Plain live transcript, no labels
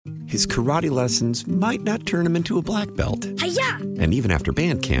His karate lessons might not turn him into a black belt. Hi-ya! And even after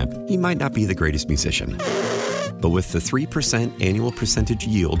band camp, he might not be the greatest musician. But with the 3% annual percentage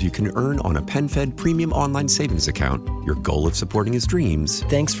yield you can earn on a PenFed premium online savings account, your goal of supporting his dreams...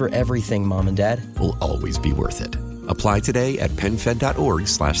 Thanks for everything, Mom and Dad. ...will always be worth it. Apply today at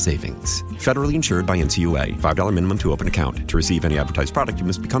PenFed.org/savings. Federally insured by NCUA. $5 minimum to open account. To receive any advertised product, you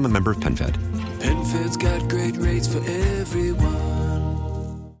must become a member of PenFed. PenFed's got great rates for everyone.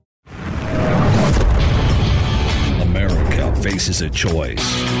 America faces a choice.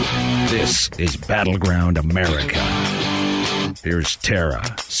 This is Battleground America. Here's Tara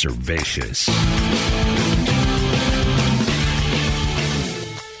Servatius.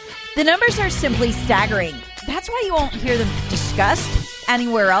 The numbers are simply staggering. That's why you won't hear them discussed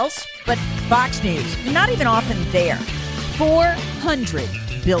anywhere else but Fox News. Not even often there.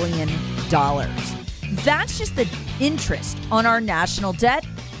 $400 billion. That's just the interest on our national debt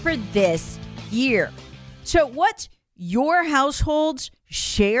for this year. So what's your household's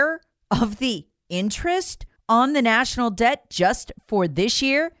share of the interest on the national debt just for this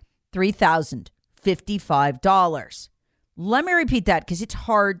year? $3,055. Let me repeat that because it's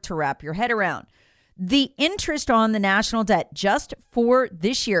hard to wrap your head around. The interest on the national debt just for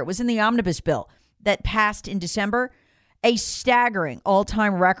this year, it was in the omnibus bill that passed in December, a staggering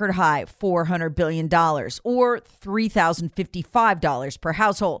all-time record high, $400 billion or $3,055 per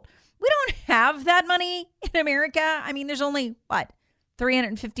household. We don't have that money in America. I mean, there's only,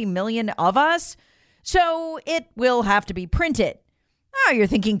 350 million of us? So it will have to be printed. Oh, you're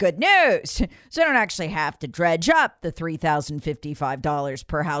thinking good news. So I don't actually have to dredge up the $3,055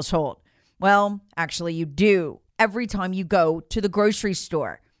 per household. Well, actually you do every time you go to the grocery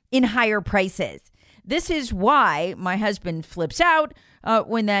store in higher prices. This is why my husband flips out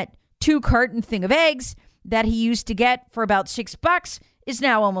when that 2-carton thing of eggs that he used to get for about $6 is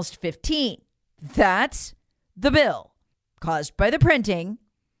now almost 15. That's the bill caused by the printing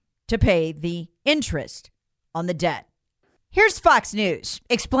to pay the interest on the debt. Here's Fox News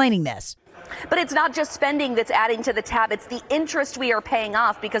explaining this. But it's not just spending that's adding to the tab. It's the interest we are paying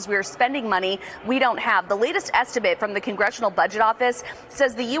off because we are spending money we don't have. The latest estimate from the Congressional Budget Office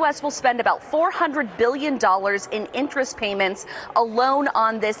says the U.S. will spend about $400 billion in interest payments alone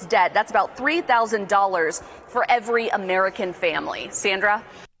on this debt. That's about $3,000 for every American family. Sandra?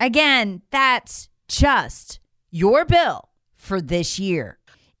 Again, that's just your bill for this year.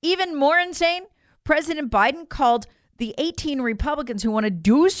 Even more insane, President Biden called the 18 Republicans who want to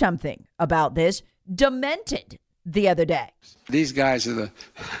do something about this demented the other day. These guys are the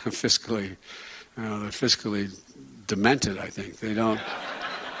fiscally demented, I think. They don't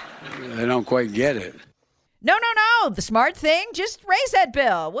quite get it. No. The smart thing, just raise that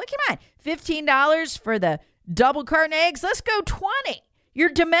bill. Well, come on. $15 for the double carton eggs. Let's go 20. You're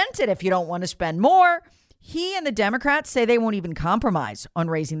demented if you don't want to spend more. He and the Democrats say they won't even compromise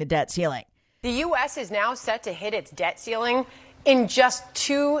on raising the debt ceiling. The U.S. is now set to hit its debt ceiling in just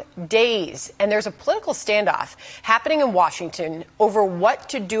 2 days. And there's a political standoff happening in Washington over what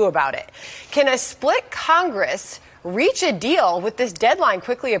to do about it. Can a split Congress reach a deal with this deadline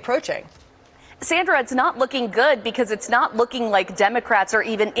quickly approaching? Sandra, it's not looking good because it's not looking like Democrats are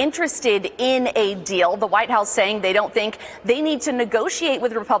even interested in a deal. The White House saying they don't think they need to negotiate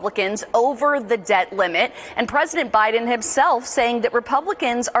with Republicans over the debt limit. And President Biden himself saying that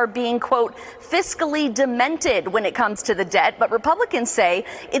Republicans are being, quote, fiscally demented when it comes to the debt. But Republicans say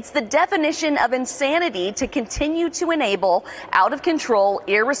it's the definition of insanity to continue to enable out of control,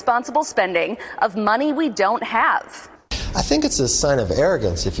 irresponsible spending of money we don't have. I think it's a sign of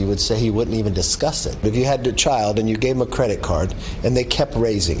arrogance if you would say you wouldn't even discuss it. If you had a child and you gave them a credit card and they kept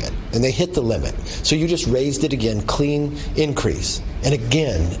raising it and they hit the limit, so you just raised it again, clean increase, and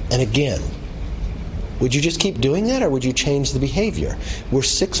again and again. Would you just keep doing that or would you change the behavior? We're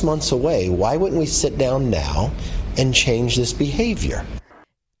 6 months away. Why wouldn't we sit down now and change this behavior?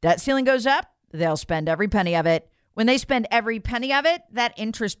 Debt ceiling goes up, they'll spend every penny of it. When they spend every penny of it, that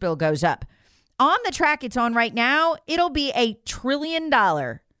interest bill goes up. On the track it's on right now, it'll be $1 trillion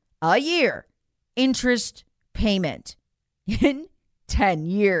a year interest payment in 10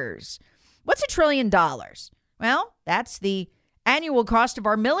 years. What's $1 trillion? Well, that's the annual cost of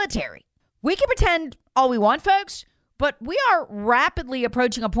our military. We can pretend all we want, folks, but we are rapidly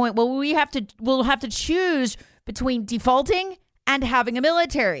approaching a point where we'll have to choose between defaulting and having a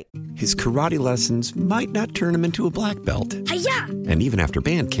military. His karate lessons might not turn him into a black belt. Hi-ya! And even after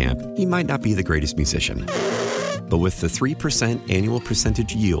band camp, he might not be the greatest musician. But with the 3% annual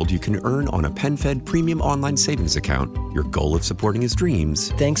percentage yield you can earn on a PenFed premium online savings account, your goal of supporting his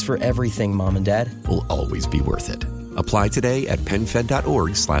dreams... Thanks for everything, Mom and Dad. ...will always be worth it. Apply today at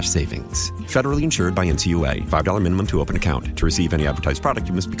PenFed.org/savings. Federally insured by NCUA. $5 minimum to open account. To receive any advertised product,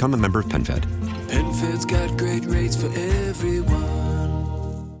 you must become a member of PenFed. PenFed's got great rates for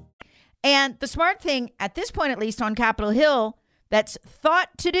everyone. And the smart thing, at this point at least on Capitol Hill, that's thought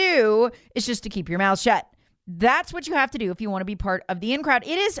to do is just to keep your mouth shut. That's what you have to do if you want to be part of the in crowd.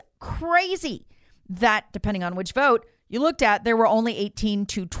 It is crazy that, depending on which vote you looked at, there were only 18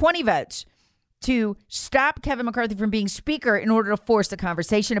 to 20 votes to stop Kevin McCarthy from being speaker in order to force the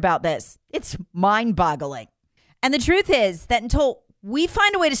conversation about this. It's mind-boggling. And the truth is that until we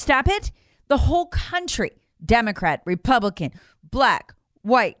find a way to stop it, the whole country, Democrat, Republican, black,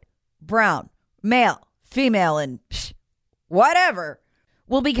 white, brown, male, female, and whatever,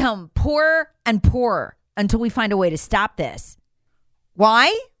 will become poorer and poorer until we find a way to stop this.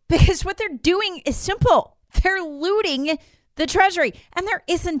 Why? Because what they're doing is simple. They're looting the Treasury, and there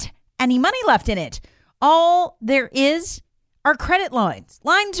isn't any money left in it. All there is are credit lines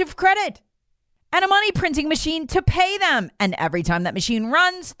of credit, and a money printing machine to pay them. And every time that machine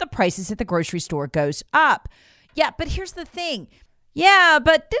runs, the prices at the grocery store goes up. Yeah, but here's the thing. Yeah,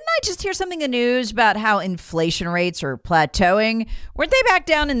 but didn't I just hear something in the news about how inflation rates are plateauing? Weren't they back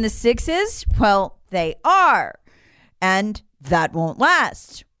down in the 6s? Well, they are. And that won't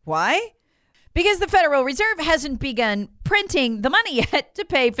last. Why? Because the Federal Reserve hasn't begun printing the money yet to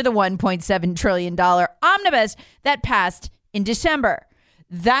pay for the $1.7 trillion omnibus that passed in December.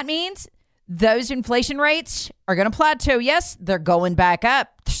 That means those inflation rates are going to plateau. Yes, they're going back up.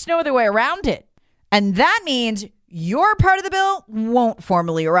 There's no other way around it. And that means your part of the bill won't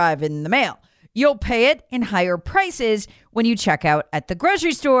formally arrive in the mail. You'll pay it in higher prices when you check out at the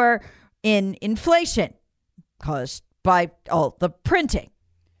grocery store in inflation caused by all the printing.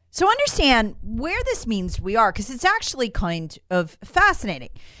 So understand where this means we are, because it's actually kind of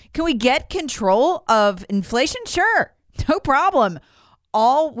fascinating. Can we get control of inflation? Sure, no problem.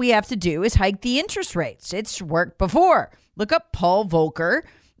 All we have to do is hike the interest rates. It's worked before. Look up Paul Volcker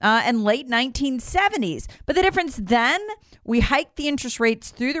and late 1970s. But the difference then, we hiked the interest rates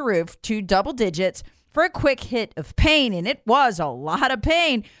through the roof to double digits for a quick hit of pain. And it was a lot of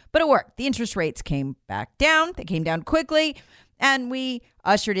pain, but it worked. The interest rates came back down. They came down quickly. And we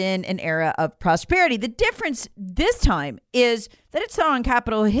ushered in an era of prosperity. The difference this time is that it's not on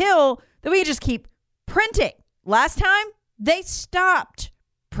Capitol Hill that we just keep printing. Last time, they stopped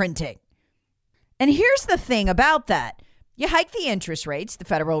printing. And here's the thing about that. You hike the interest rates, the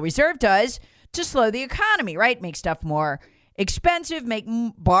Federal Reserve does, to slow the economy, right? Make stuff more expensive, make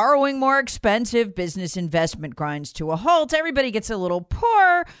borrowing more expensive, business investment grinds to a halt. Everybody gets a little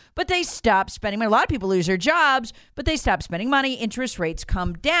poor, but they stop spending money. A lot of people lose their jobs, but they stop spending money. Interest rates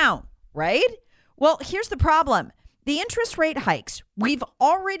come down, right? Well, here's the problem. The interest rate hikes we've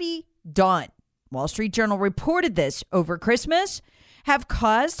already done, Wall Street Journal reported this over Christmas, have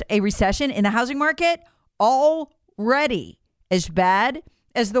caused a recession in the housing market already as bad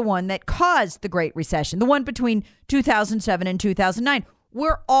as the one that caused the Great Recession, the one between 2007 and 2009.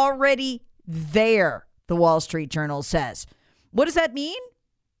 We're already there, the Wall Street Journal says. What does that mean?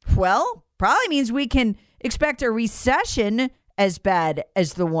 Well, probably means we can expect a recession as bad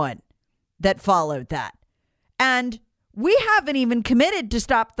as the one that followed that. And we haven't even committed to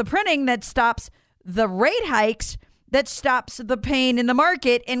stop the printing that stops the rate hikes, that stops the pain in the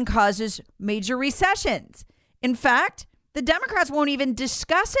market and causes major recessions. In fact, the Democrats won't even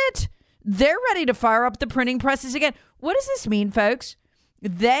discuss it. They're ready to fire up the printing presses again. What does this mean, folks?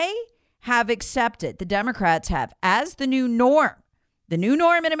 They have accepted, the Democrats have, as the new norm. The new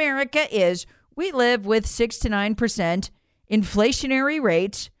norm in America is we live with 6 to 9% inflationary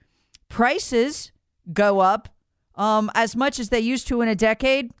rates. Prices go up as much as they used to in a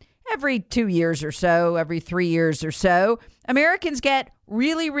decade. Every 2 years or so, every 3 years or so, Americans get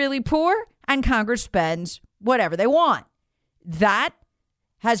really, really poor, and Congress spends whatever they want. That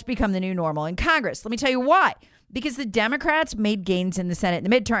has become the new normal in Congress. Let me tell you why. Because the Democrats made gains in the Senate in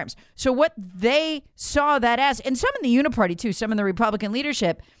the midterms. So what they saw that as, and some in the Uniparty too, some in the Republican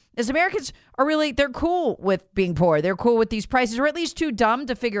leadership, is Americans are really, they're cool with being poor. They're cool with these prices, or at least too dumb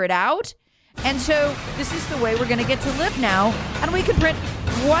to figure it out. And so this is the way we're going to get to live now, and we can print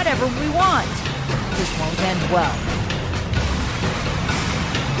whatever we want. This won't end well.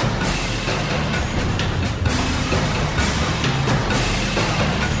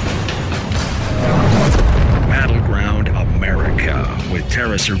 Battleground America with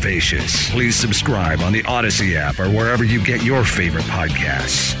Tara Servatius. Please subscribe on the Odyssey app or wherever you get your favorite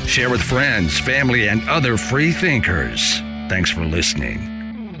podcasts. Share with friends, family, and other free thinkers. Thanks for listening.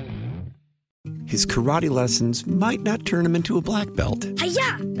 his karate lessons might not turn him into a black belt.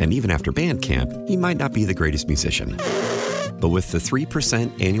 Hi-ya! And even after band camp, he might not be the greatest musician. But with the 3%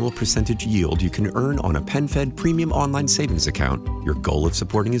 annual percentage yield you can earn on a PenFed premium online savings account, your goal of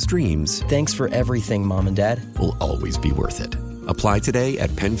supporting his dreams, Thanks for everything, Mom and Dad. will always be worth it. Apply today at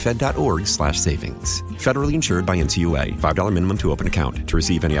PenFed.org/savings. Federally insured by NCUA. $5 minimum to open account. To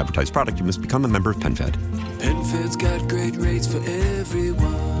receive any advertised product, you must become a member of PenFed. PenFed's got great rates for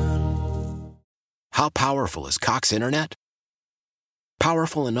everyone. How powerful is Cox Internet?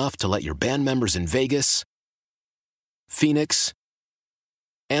 Powerful enough to let your band members in Vegas, Phoenix,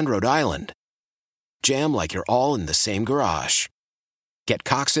 and Rhode Island jam like you're all in the same garage. Get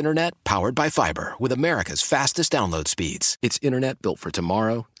Cox Internet powered by fiber with America's fastest download speeds. It's internet built for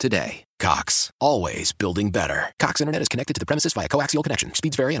tomorrow, today. Cox, always building better. Cox Internet is connected to the premises via coaxial connection.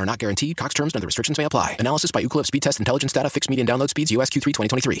 Speeds vary and are not guaranteed. Cox terms and other restrictions may apply. Analysis by Ookla Speed Test Intelligence Data. Fixed median download speeds. US Q3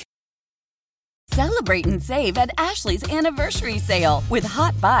 2023. Celebrate and save at Ashley's Anniversary Sale. With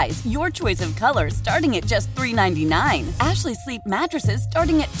Hot Buys, your choice of colors starting at just $3.99. Ashley Sleep mattresses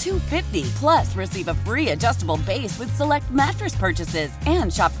starting at $2.50. Plus, receive a free adjustable base with select mattress purchases.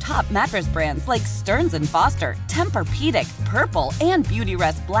 And shop top mattress brands like Stearns & Foster, Tempur-Pedic, Purple, and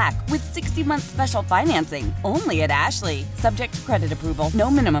Beautyrest Black with 60-month special financing. Only at Ashley. Subject to credit approval. No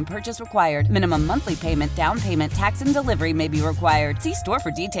minimum purchase required. Minimum monthly payment, down payment, tax, and delivery may be required. See store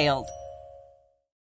for details.